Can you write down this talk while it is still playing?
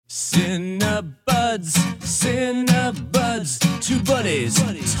Cinebuds, two buddies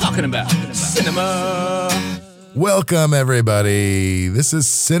talking about cinema. Welcome, everybody. This is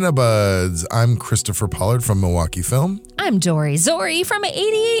Cinebuds. I'm Christopher Pollard from Milwaukee Film. I'm Dory Zori from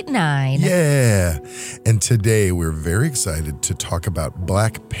 88.9. Yeah. And today we're very excited to talk about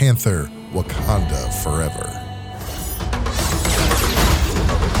Black Panther: Wakanda Forever.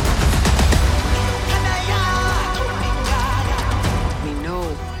 We know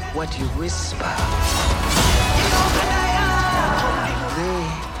what you whisper. They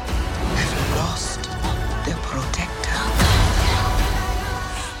have lost their protector.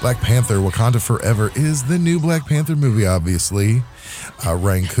 Black Panther: Wakanda Forever is the new Black Panther movie, obviously.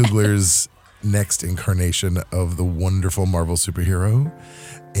 Ryan Coogler's next incarnation of the wonderful Marvel superhero.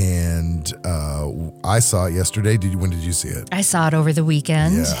 And I saw it yesterday. When did you see it? I saw it over the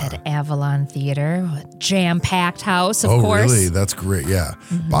weekend Yeah. at Avalon Theater. Jam-packed house, of Oh, course. really? That's great. Yeah.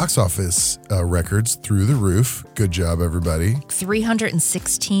 Box office records through the roof. Good job, everybody.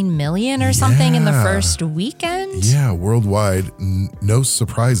 316 million or something in the Yeah. first weekend. Yeah, worldwide, no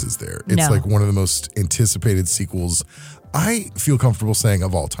surprises there. It's No. like one of the most anticipated sequels, I feel comfortable saying,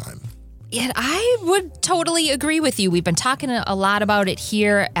 of all time. And I would totally agree with you. We've been talking a lot about it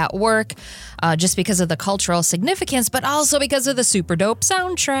here at work, just because of the cultural significance, but also because of the super dope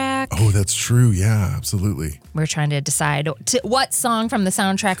soundtrack. Oh, that's true. Yeah, absolutely. We're trying to decide what song from the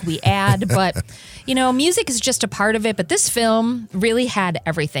soundtrack we add, but music is just a part of it. But this film really had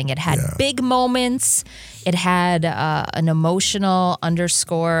everything. It had big moments. It had an emotional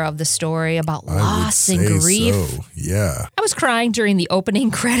underscore of the story about loss and grief. So. Yeah. I was crying during the opening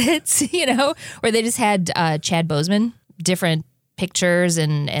credits, where they just had Chad Boseman, different pictures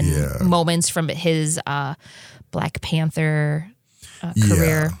and moments from his Black Panther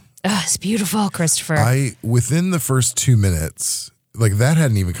career. Oh, it's beautiful, Christopher. Within the first 2 minutes, like that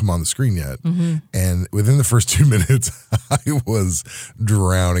hadn't even come on the screen yet. And within the first 2 minutes, I was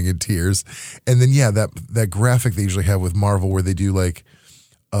drowning in tears. And then, that graphic they usually have with Marvel where they do like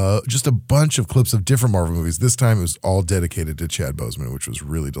just a bunch of clips of different Marvel movies. This time it was all dedicated to Chad Boseman, which was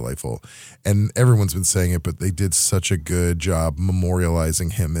really delightful. And everyone's been saying it, but they did such a good job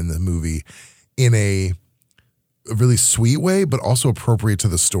memorializing him in the movie in a really sweet way, but also appropriate to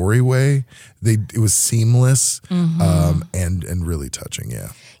the story way. It was seamless and really touching. Yeah.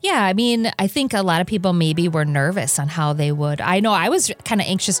 Yeah, I mean, I think a lot of people maybe were nervous on how they would. I know I was kind of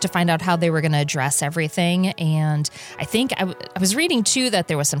anxious to find out how they were going to address everything. And I think I was reading, too, that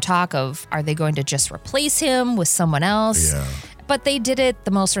there was some talk of, are they going to just replace him with someone else? Yeah. But they did it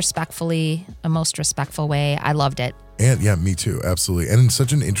the most respectful way. I loved it. And yeah, me too. Absolutely. And in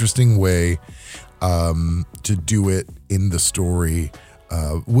such an interesting way to do it in the story,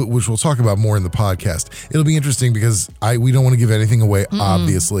 which we'll talk about more in the podcast. It'll be interesting because we don't want to give anything away,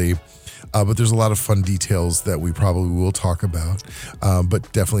 obviously, but there's a lot of fun details that we probably will talk about,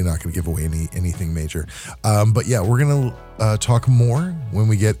 but definitely not going to give away anything major. But yeah, we're going to talk more when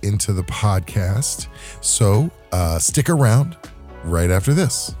we get into the podcast. So stick around right after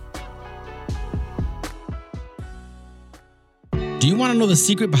this. Do you want to know the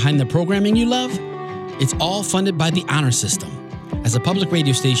secret behind the programming you love? It's all funded by the Honor System. As a public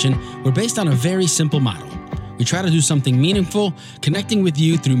radio station, we're based on a very simple model. We try to do something meaningful, connecting with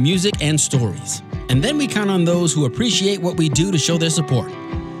you through music and stories. And then we count on those who appreciate what we do to show their support.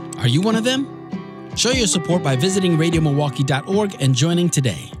 Are you one of them? Show your support by visiting radiomilwaukee.org and joining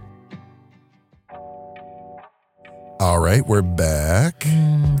today. All right, we're back.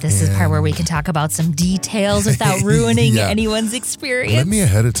 This is the part where we can talk about some details without ruining anyone's experience. Let me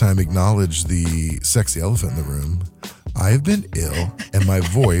ahead of time acknowledge the sexy elephant in the room. I've been ill, and my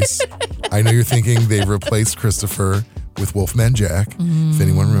voice, I know you're thinking they replaced Christopher with Wolfman Jack, if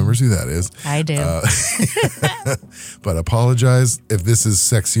anyone remembers who that is. I do. But apologize if this is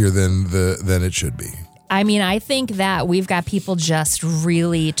sexier than it should be. I mean, I think that we've got people just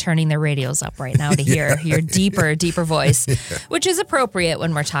really turning their radios up right now to hear your deeper voice, which is appropriate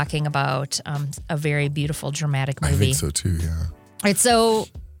when we're talking about a very beautiful, dramatic movie. I think so too, yeah. All right, so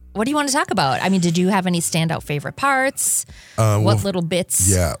what do you want to talk about? I mean, did you have any standout favorite parts? What little bits?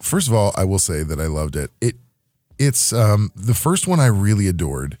 Yeah, first of all, I will say that I loved it. It's the first one I really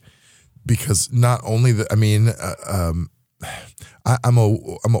adored because not only I'm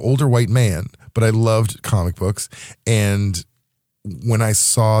an older white man, but I loved comic books. And when I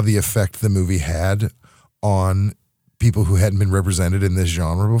saw the effect the movie had on people who hadn't been represented in this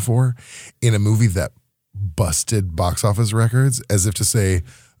genre before, in a movie that busted box office records, as if to say,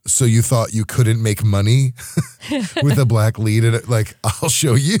 so you thought you couldn't make money with a black lead? And like, I'll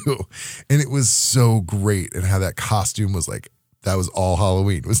show you. And it was so great. And how that costume was like That was all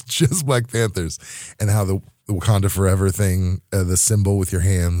Halloween. It was just Black Panthers, and how the Wakanda Forever thing, the symbol with your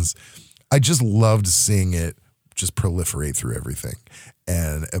hands. I just loved seeing it just proliferate through everything,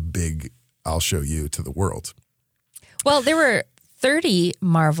 and a big "I'll show you" to the world. Well, there were 30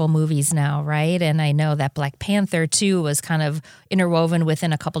 Marvel movies now, right? And I know that Black Panther 2 was kind of interwoven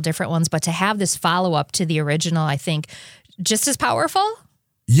within a couple different ones, but to have this follow-up to the original, I think, just as powerful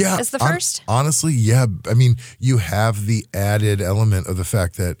as the first? Honestly, yeah. I mean, you have the added element of the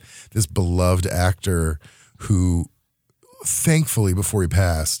fact that this beloved actor who, thankfully, before he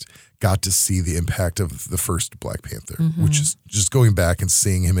passed, got to see the impact of the first Black Panther, which is just going back and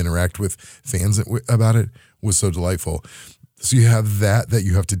seeing him interact with fans about it was so delightful. So you have that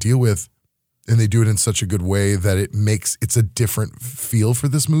you have to deal with, and they do it in such a good way that it's a different feel for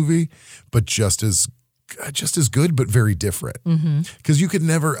this movie, but just as good, but very different. Because you could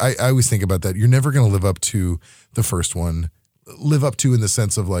never, I always think about that. You're never going to live up to the first one, in the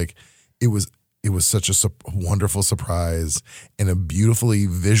sense of like, it was such a wonderful surprise and a beautifully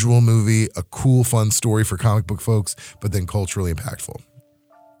visual movie, a cool, fun story for comic book folks, but then culturally impactful.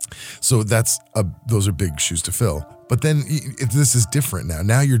 So those are big shoes to fill. But then this is different now.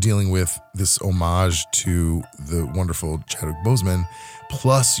 Now you're dealing with this homage to the wonderful Chadwick Boseman,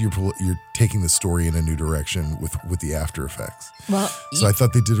 plus you're taking the story in a new direction with the after effects. Well, so I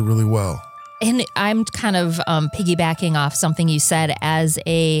thought they did it really well. And I'm kind of piggybacking off something you said as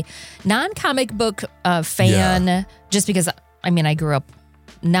a non-comic book fan, just because, I mean, I grew up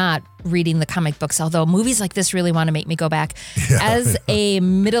not reading the comic books, although movies like this really want to make me go back. As a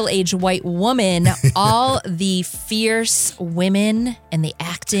middle-aged white woman, all the fierce women and the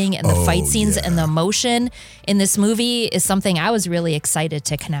acting and the fight scenes and the emotion in this movie is something I was really excited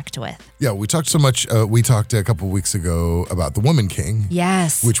to connect with. Yeah, we talked so much. We talked a couple of weeks ago about The Woman King.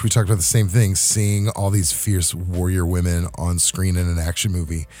 Yes. Which we talked about the same thing, seeing all these fierce warrior women on screen in an action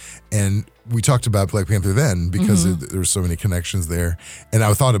movie. And we talked about Black Panther then because there were so many connections there. And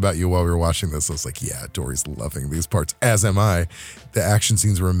I thought about you while we were watching this. I was like, yeah, Dory's loving these parts, as am I. The action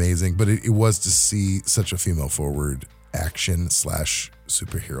scenes were amazing, but it was to see such a female-forward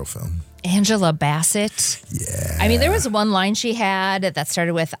action/superhero film. Angela Bassett. Yeah. I mean, there was one line she had that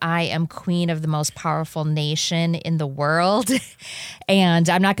started with, "I am queen of the most powerful nation in the world." And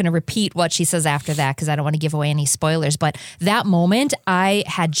I'm not going to repeat what she says after that because I don't want to give away any spoilers. But that moment, I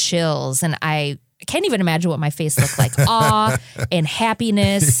had chills, and I can't even imagine what my face looked like. Awe and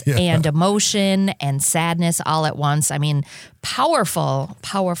happiness and emotion and sadness all at once. I mean, powerful,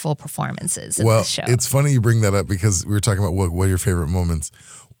 powerful performances in this show. It's funny you bring that up because we were talking about what are your favorite moments.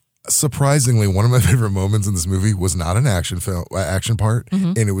 Surprisingly, one of my favorite moments in this movie was not an action part,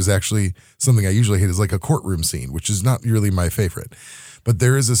 and it was actually something I usually hate, is like a courtroom scene, which is not really my favorite. But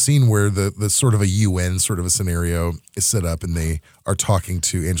there is a scene where the sort of a UN sort of a scenario is set up, and they are talking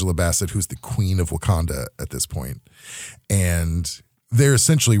to Angela Bassett, who's the queen of Wakanda at this point. And they're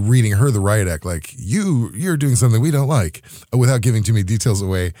essentially reading her the riot act, like, you're doing something we don't like, without giving too many details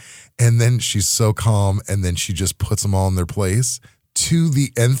away. And then she's so calm, and then she just puts them all in their place to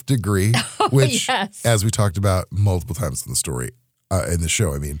the nth degree, which, as we talked about multiple times in the story, in the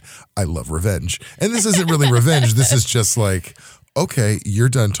show, I mean, I love revenge. And this isn't really revenge. This is just like, okay, you're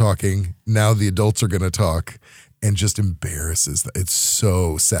done talking. Now the adults are going to talk, and just embarrasses them. It's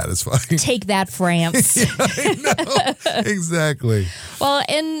so satisfying. Take that, France. I know. Exactly. Well,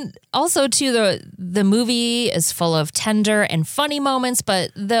 and also, too, the movie is full of tender and funny moments, but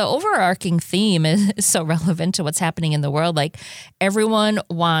the overarching theme is so relevant to what's happening in the world. Like, everyone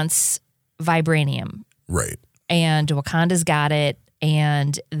wants vibranium. Right. And Wakanda's got it,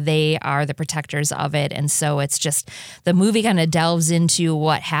 and they are the protectors of it. And so it's just, the movie kind of delves into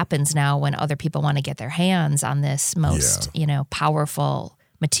what happens now when other people want to get their hands on this most, powerful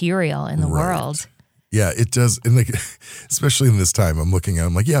material in the world. Yeah, it does. And like, especially in this time, I'm looking at,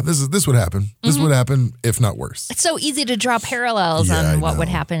 I'm like, yeah, this would happen. This would happen, if not worse. It's so easy to draw parallels on what would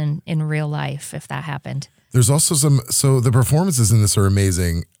happen in real life if that happened. There's also so the performances in this are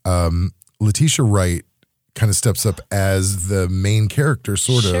amazing. Letitia Wright kind of steps up as the main character,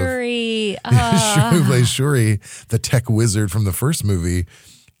 sort of. Shuri. Shuri, who plays Shuri, the tech wizard from the first movie,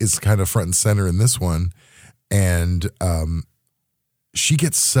 is kind of front and center in this one. And she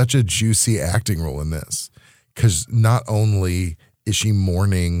gets such a juicy acting role in this, because not only is she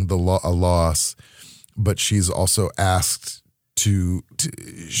mourning a loss, but she's also asked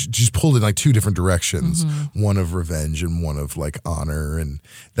she's pulled in like two different directions, one of revenge and one of like honor, and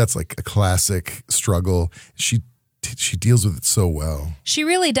that's like a classic struggle. She deals with it so well. She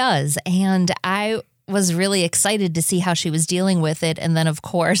really does. And I was really excited to see how she was dealing with it. And then, of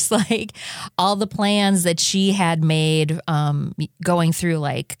course, like all the plans that she had made going through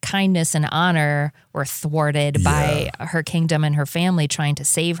like kindness and honor were thwarted by her kingdom and her family trying to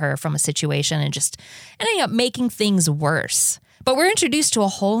save her from a situation and just ending up making things worse. But we're introduced to a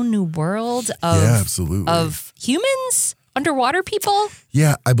whole new world of humans, underwater people.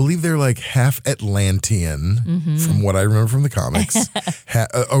 Yeah, I believe they're like half Atlantean from what I remember from the comics.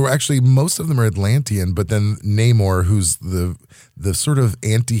 Or actually, most of them are Atlantean, but then Namor, who's the sort of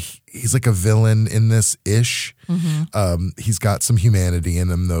he's like a villain in this ish. He's got some humanity in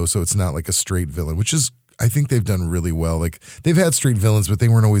him though, so it's not like a straight villain, which is, I think they've done really well. Like they've had straight villains, but they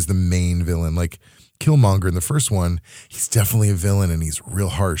weren't always the main villain. Like Killmonger in the first one, he's definitely a villain and he's real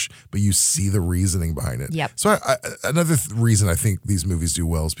harsh, but you see the reasoning behind it. Yep. So another reason I think these movies do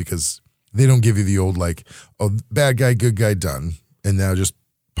well is because they don't give you the old like, oh, bad guy, good guy, done, and now just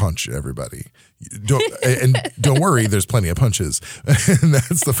punch everybody. Don't worry, there's plenty of punches, and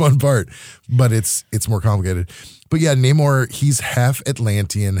that's the fun part. But it's more complicated. But yeah, Namor, he's half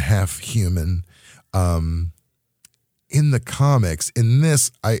Atlantean, half human. In the comics, in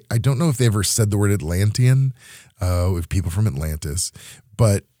this, I don't know if they ever said the word Atlantean with people from Atlantis,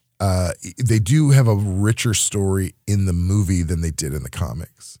 but they do have a richer story in the movie than they did in the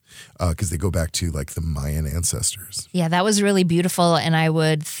comics because they go back to like the Mayan ancestors. Yeah, that was really beautiful, and I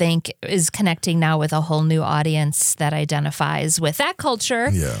would think is connecting now with a whole new audience that identifies with that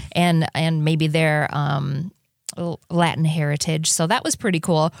culture and maybe their Latin heritage. So that was pretty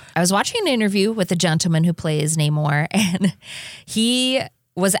cool. I was watching an interview with the gentleman who plays Namor, and he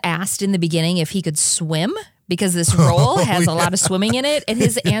was asked in the beginning if he could swim because this role has a lot of swimming in it. And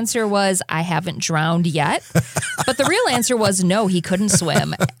his answer was, I haven't drowned yet. But the real answer was no, he couldn't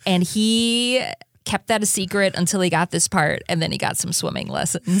swim. And he kept that a secret until he got this part, and then he got some swimming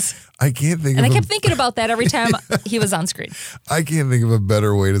lessons. I kept thinking about that every time he was on screen. I can't think of a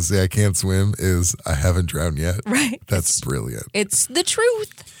better way to say I can't swim is I haven't drowned yet. Right. That's brilliant. It's the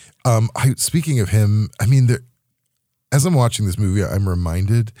truth. Speaking of him, I mean, as I'm watching this movie, I'm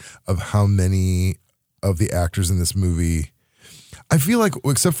reminded of how many of the actors in this movie, I feel like,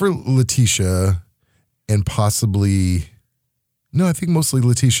 except for Letitia and possibly... No, I think mostly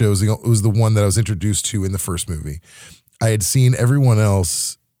Letitia was the one that I was introduced to in the first movie. I had seen everyone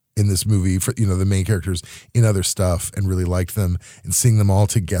else in this movie, for the main characters, in other stuff and really liked them. And seeing them all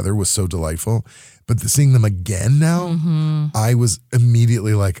together was so delightful. But seeing them again now, I was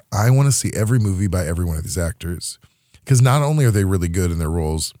immediately like, I want to see every movie by every one of these actors. Because not only are they really good in their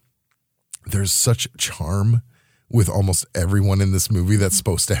roles, there's such charm with almost everyone in this movie that's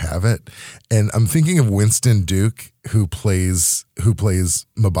supposed to have it. And I'm thinking of Winston Duke, who plays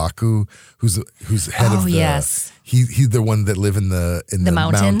M'Baku, who's head of the... yes. He's the one that live in the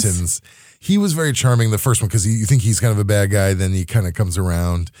mountains. He was very charming in the first one because you think he's kind of a bad guy, then he kind of comes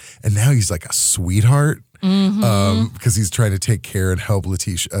around. And now he's like a sweetheart because he's trying to take care and help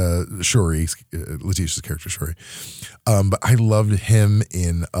Letitia's character, Shuri. But I loved him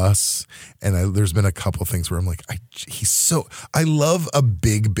in Us, and there's been a couple things where I'm like, I love a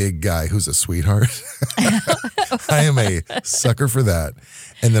big guy who's a sweetheart. I am a sucker for that.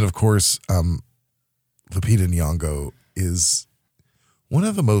 And then, of course, Lupita Nyong'o is one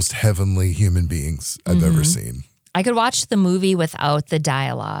of the most heavenly human beings I've ever seen. I could watch the movie without the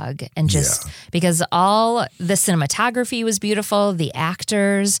dialogue and because all the cinematography was beautiful. The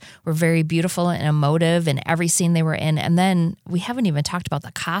actors were very beautiful and emotive in every scene they were in. And then we haven't even talked about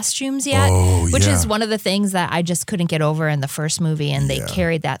the costumes yet, which is one of the things that I just couldn't get over in the first movie. And they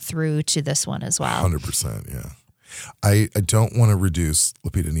carried that through to this one as well. 100%. Yeah. I don't want to reduce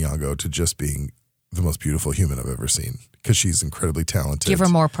Lupita Nyong'o to just being the most beautiful human I've ever seen, because she's incredibly talented. Give her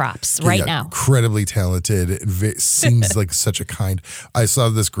more props now. Incredibly talented. Seems like such a kind. I saw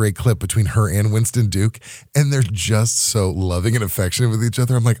this great clip between her and Winston Duke, and they're just so loving and affectionate with each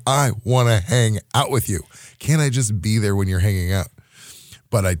other. I'm like, I want to hang out with you. Can't I just be there when you're hanging out?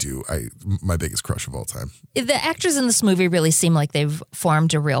 But I do. My biggest crush of all time. The actors in this movie really seem like they've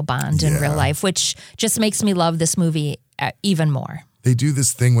formed a real bond in real life, which just makes me love this movie even more. They do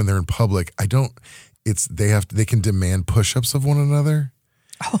this thing when they're in public. They can demand push-ups of one another.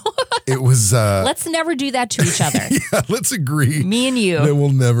 It was let's never do that to each other. Yeah, let's agree. Me and you. That we'll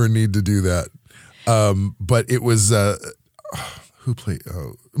never need to do that. But it was who played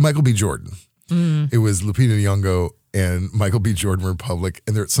Michael B. Jordan. It was Lupita Nyong'o and Michael B. Jordan were in public,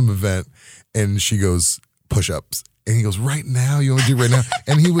 and they're at some event, and she goes, push-ups. And he goes, right now? You want to do right now?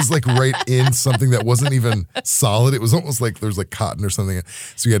 And he was like right in something that wasn't even solid. It was almost like there's like cotton or something.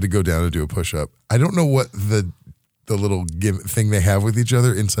 So he had to go down and do a push-up. I don't know what the the little thing they have with each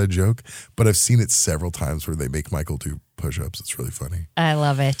other, inside joke. But I've seen it several times where they make Michael do push-ups. It's really funny. I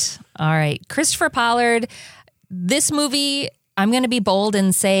love it. All right. Christopher Pollard, this movie, I'm going to be bold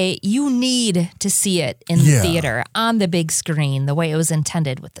and say you need to see it in the theater on the big screen, the way it was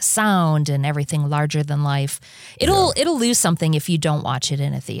intended with the sound and everything larger than life. It'll lose something if you don't watch it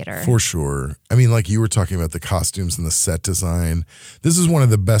in a theater. For sure. I mean, like you were talking about the costumes and the set design. This is one of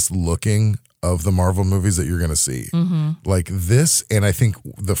the best looking of the Marvel movies that you're going to see. Like this, and I think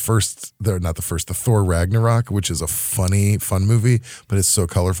the Thor Ragnarok, which is a fun movie, but it's so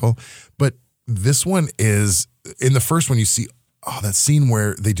colorful. But this one is, in the first one you see that scene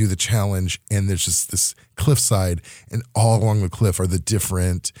where they do the challenge and there's just this cliffside and all along the cliff are the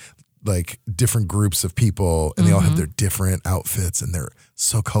different groups of people and they all have their different outfits and they're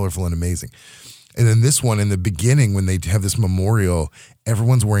so colorful and amazing. And then this one in the beginning when they have this memorial,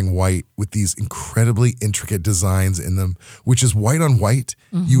 everyone's wearing white with these incredibly intricate designs in them, which is white on white.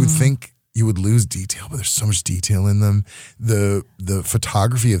 You would think you would lose detail, but there's so much detail in them. The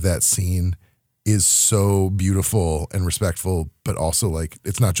photography of that scene is so beautiful and respectful, but also like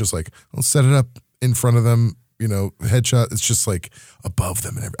it's not just like I'll set it up in front of them, headshot. It's just like above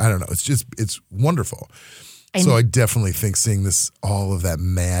them and I don't know. It's wonderful. So I definitely think seeing all of that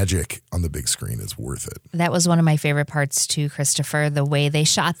magic on the big screen is worth it. That was one of my favorite parts too, Christopher, the way they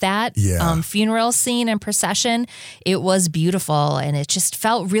shot that funeral scene and procession. It was beautiful and it just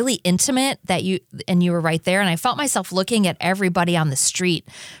felt really intimate that you were right there. And I felt myself looking at everybody on the street,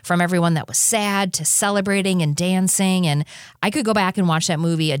 from everyone that was sad to celebrating and dancing. And I could go back and watch that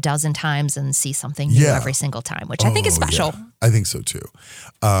movie a dozen times and see something new every single time, which I think is special. Yeah. I think so too.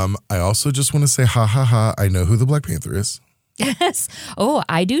 I also just want to say, I know who the Black Panther is. Yes. Oh,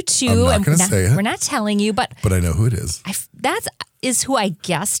 I do too. I'm not going to say it. We're not telling you, but I know who it is. That is who I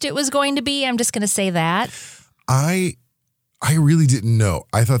guessed it was going to be. I'm just going to say that. I really didn't know.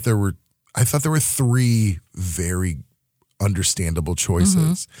 I thought there were three very understandable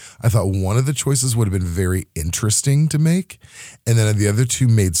choices. I thought one of the choices would have been very interesting to make, and then the other two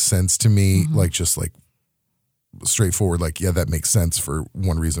made sense to me, just straightforward, that makes sense for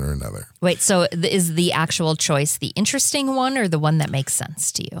one reason or another. Wait, so is the actual choice the interesting one or the one that makes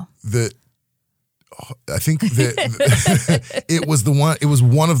sense to you? I think that it was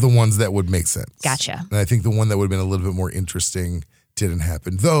one of the ones that would make sense. Gotcha. And I think the one that would have been a little bit more interesting didn't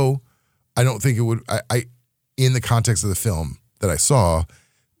happen. Though I don't think it would, in the context of the film that I saw,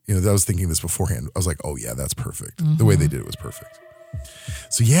 I was thinking this beforehand. I was like, oh yeah, that's perfect. The way they did it was perfect.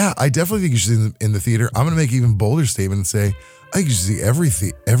 So yeah, I definitely think you should see it in the theater. I'm going to make an even bolder statement and say, I think you should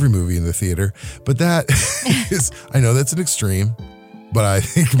see every movie in the theater. But that is, I know that's an extreme, but I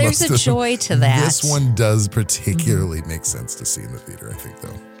think there's a joy to that. This one does particularly make sense to see in the theater, I think,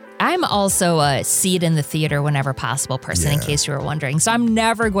 though. I'm also a see it in the theater whenever possible person, in case you were wondering. So I'm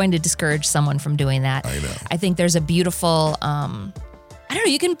never going to discourage someone from doing that. I know. I think there's a beautiful, I don't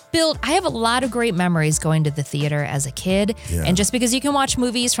know, you can build, I have a lot of great memories going to the theater as a kid. Yeah. And just because you can watch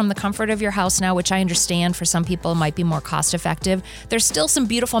movies from the comfort of your house now, which I understand for some people might be more cost effective, there's still some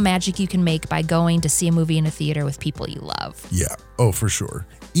beautiful magic you can make by going to see a movie in a theater with people you love. Yeah. Oh, for sure.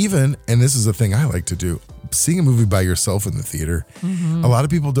 Even, and this is a thing I like to do, seeing a movie by yourself in the theater, a lot of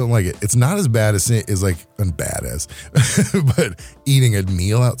people don't like it. It's not as bad as but eating a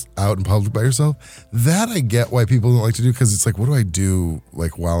meal out in public by yourself, that I get why people don't like to do, because it's like, what do I do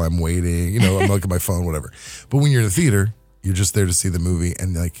while I'm waiting? I'm looking at my phone, whatever. But when you're in the theater, you're just there to see the movie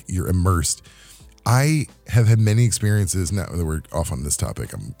and you're immersed. I have had many experiences. Now that we're off on this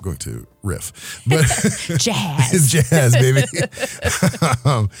topic, I'm going to riff. But Jazz. It's jazz, baby.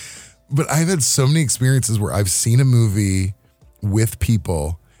 But I've had so many experiences where I've seen a movie with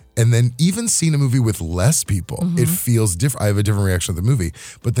people and then even seen a movie with less people. It feels different. I have a different reaction to the movie.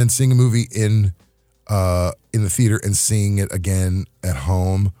 But then seeing a movie in the theater and seeing it again at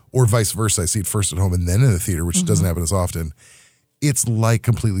home, or vice versa. I see it first at home and then in the theater, which doesn't happen as often. It's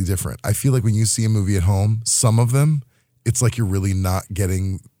completely different. I feel like when you see a movie at home, some of them, it's like you're really not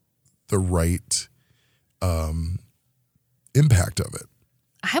getting the right impact of it.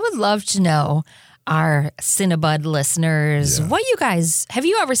 I would love to know, our Cinebud listeners, have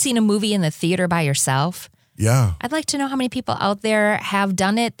you ever seen a movie in the theater by yourself? Yeah. I'd like to know how many people out there have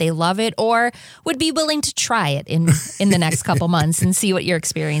done it, they love it, or would be willing to try it in the next couple months and see what your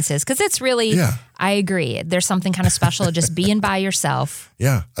experience is. Because it's really, I agree, there's something kind of special just being by yourself.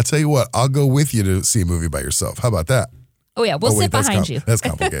 Yeah. I'll tell you what, I'll go with you to see a movie by yourself. How about that? Oh, yeah, we'll sit behind you. That's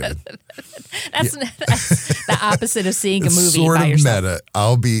complicated. That's the opposite of seeing a movie sort by of yourself. Meta.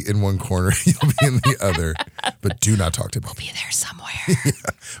 I'll be in one corner, you'll be in the other, but do not talk to me. We'll be there somewhere.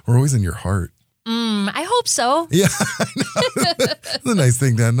 We're always in your heart. I hope so. Yeah, I know. That's a nice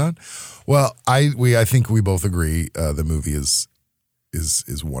thing to end on. Well, I think we both agree the movie is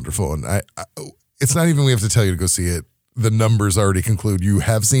wonderful, and I it's not even we have to tell you to go see it. The numbers already conclude you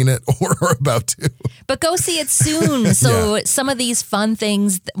have seen it or are about to. But go see it soon, so some of these fun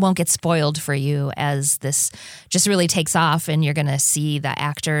things won't get spoiled for you as this just really takes off, and you're going to see the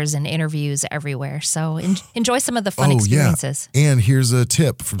actors and interviews everywhere. So enjoy some of the fun experiences. Yeah. And here's a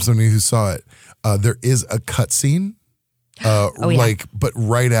tip from somebody who saw it. There is a cutscene. But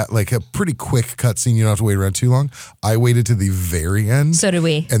right at like a pretty quick cutscene. You don't have to wait around too long. I waited to the very end. So did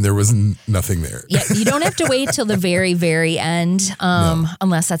we. And there was nothing there. Yeah, you don't have to wait till the very, very end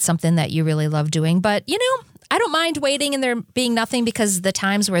unless that's something that you really love doing. But, I don't mind waiting and there being nothing, because the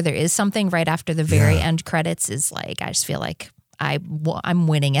times where there is something right after the very end credits is like, I just feel like I'm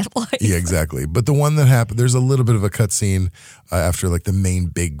winning at life. Yeah, exactly. But the one that happened, there's a little bit of a cutscene after like the main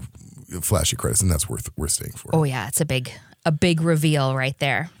big flashy credits, and that's worth staying for. Oh yeah, it's a big reveal right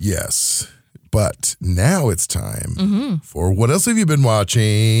there. Yes. But now it's time for what else have you been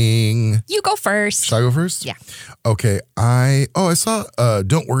watching? You go first. Should I go first? Yeah. Okay. I saw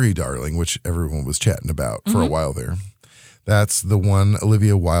Don't Worry, Darling, which everyone was chatting about for a while there. That's the one.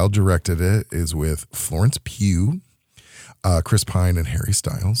 Olivia Wilde directed it. Is with Florence Pugh, Chris Pine, and Harry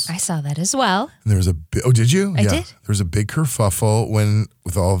Styles. I saw that as well. And there was did you? I did. There was a big kerfuffle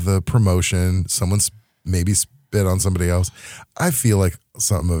with all the promotion. Someone's maybe spit on somebody else. I feel like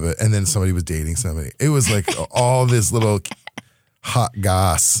something of it. And then somebody was dating somebody. It was like all this little hot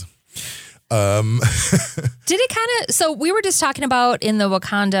goss. Did it kind of, so we were just talking about in the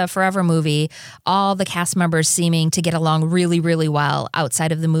Wakanda Forever movie, all the cast members seeming to get along really, really well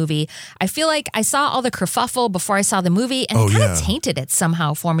outside of the movie. I feel like I saw all the kerfuffle before I saw the movie, and it kind of tainted it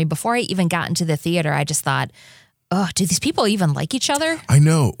somehow for me. Before I even got into the theater, I just thought, oh, do these people even like each other? I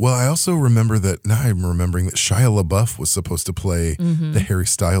know. Well, I also remember that, now I'm remembering that Shia LaBeouf was supposed to play the Harry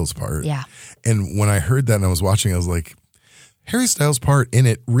Styles part. Yeah. And when I heard that and I was watching, I was like, Harry Styles' part in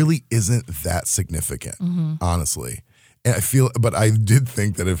it really isn't that significant, honestly. And but I did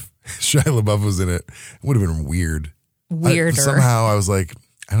think that if Shia LaBeouf was in it, it would have been weird. Weirder. Somehow I was like,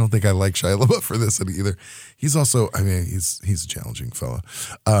 I don't think I like Shia LaBeouf for this either. He's also, he's a challenging fella.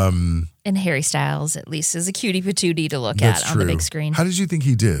 And Harry Styles, at least, is a cutie patootie to look That's at true. on the big screen. How did you think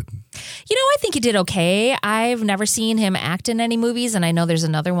he did? I think he did okay. I've never seen him act in any movies, and I know there's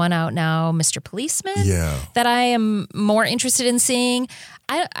another one out now, Mr. Policeman, that I am more interested in seeing.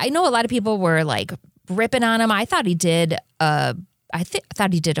 I know a lot of people were like ripping on him. I thought he did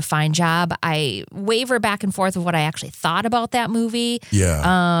thought he did a fine job. I waver back and forth of what I actually thought about that movie.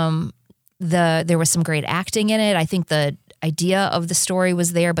 Yeah. There was some great acting in it. I think the idea of the story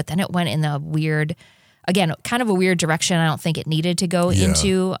was there, but then it went in a weird, again, kind of a weird direction. I don't think it needed to go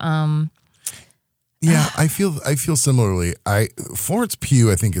into. I feel similarly. Florence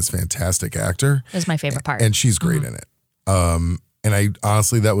Pugh, I think, is a fantastic actor. It was my favorite part. And she's great in it. And I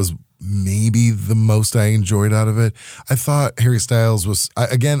honestly, that was maybe the most I enjoyed out of it. I thought Harry Styles was,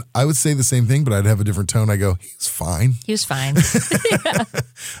 I would say the same thing, but I'd have a different tone. I go, he's fine. He was fine. I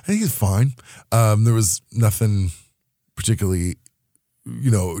think he's fine. There was nothing particularly,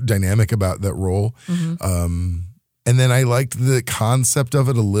 dynamic about that role. And then I liked the concept of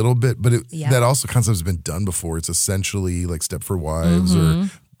it a little bit, but that also concept has been done before. It's essentially like Stepford Wives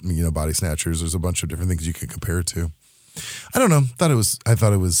or, Body Snatchers. There's a bunch of different things you can compare it to. I don't know. I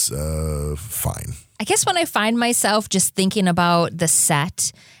thought it was fine. I guess when I find myself just thinking about the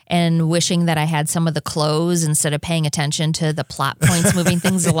set and wishing that I had some of the clothes instead of paying attention to the plot points moving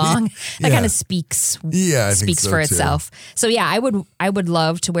things along, that kind of speaks I think so for too. itself. So yeah, I would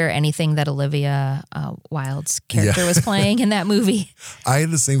love to wear anything that Olivia Wilde's character was playing in that movie. I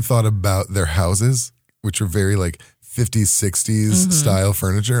had the same thought about their houses, which are very like 50s, 60s style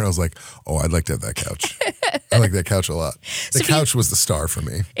furniture. And I was like, oh, I'd like to have that couch. I like that couch a lot. The couch was the star for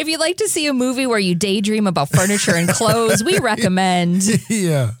me. If you'd like to see a movie where you daydream about furniture and clothes, we recommend.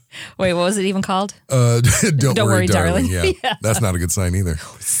 Yeah. Wait, what was it even called? Don't worry, darling. Yeah. That's not a good sign either.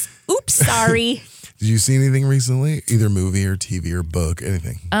 Oops, sorry. Did you see anything recently? Either movie or TV or book,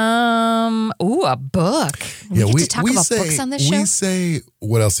 anything? A book. We get to talk about books on this show? We say,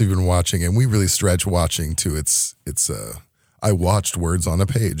 what else have you been watching? And we really stretch watching to its I watched words on a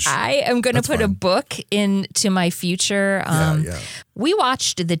page. I am going to put a book into my future. We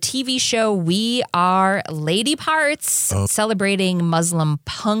watched the TV show We Are Lady Parts, celebrating Muslim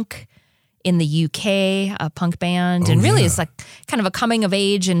punk in the UK, a punk band. And really it's like kind of a coming of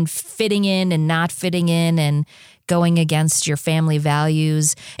age and fitting in and not fitting in and going against your family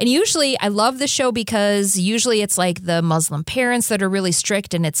values. And usually I love the show because usually it's like the Muslim parents that are really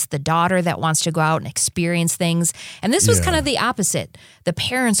strict and it's the daughter that wants to go out and experience things. And this was kind of the opposite. The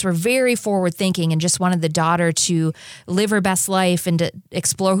parents were very forward thinking and just wanted the daughter to live her best life and to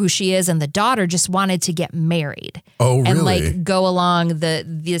explore who she is. And the daughter just wanted to get married. Oh, really? And like go along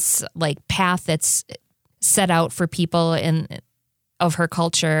this like path that's set out for people of her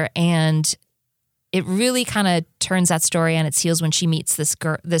culture. And it really kind of turns that story on its heels when she meets this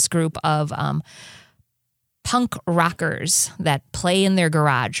group of punk rockers that play in their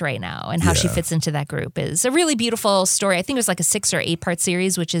garage right now, and how she fits into that group is a really beautiful story. I think it was like a 6 or 8 part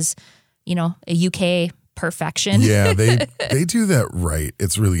series, which is, a UK perfection. Yeah, they do that right.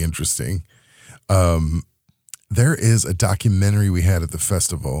 It's really interesting. There is a documentary we had at the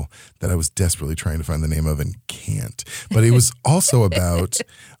festival that I was desperately trying to find the name of and can't. But it was also about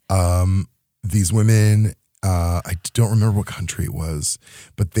these women. I don't remember what country it was,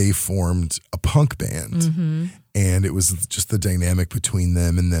 but they formed a punk band. Mm-hmm. And it was just the dynamic between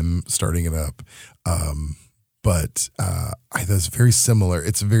them and them starting it up. But that's very similar.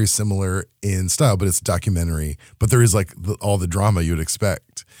 It's very similar in style, but it's a documentary. But there is like all the drama you'd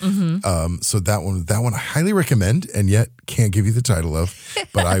expect. Mm-hmm. So that one I highly recommend, and yet can't give you the title of.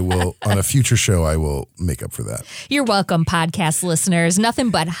 But I will, on a future show, I will make up for that. You're welcome, podcast listeners. Nothing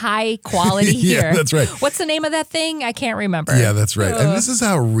but high quality here. Yeah, that's right. What's the name of that thing? I can't remember. Yeah, that's right. And this is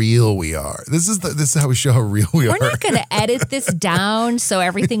how real we are. This is how we show how real we are. We're not going to edit this down so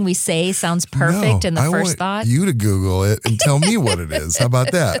everything we say sounds perfect in the first thought. You to Google it and tell me what it is. How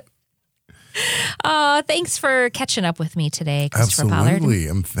about that? Thanks for catching up with me today, Christopher Pollard.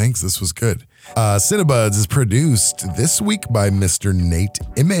 Absolutely. Thanks. This was good. Cinebuds is produced this week by Mr. Nate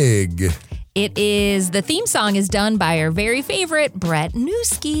Imig. The theme song is done by our very favorite Brett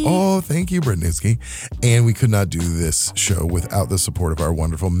Newski. Oh, thank you, Brett Newski. And we could not do this show without the support of our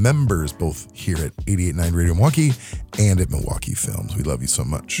wonderful members, both here at 88.9 Radio Milwaukee and at Milwaukee Films. We love you so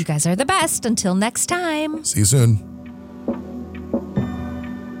much. You guys are the best. Until next time. See you soon.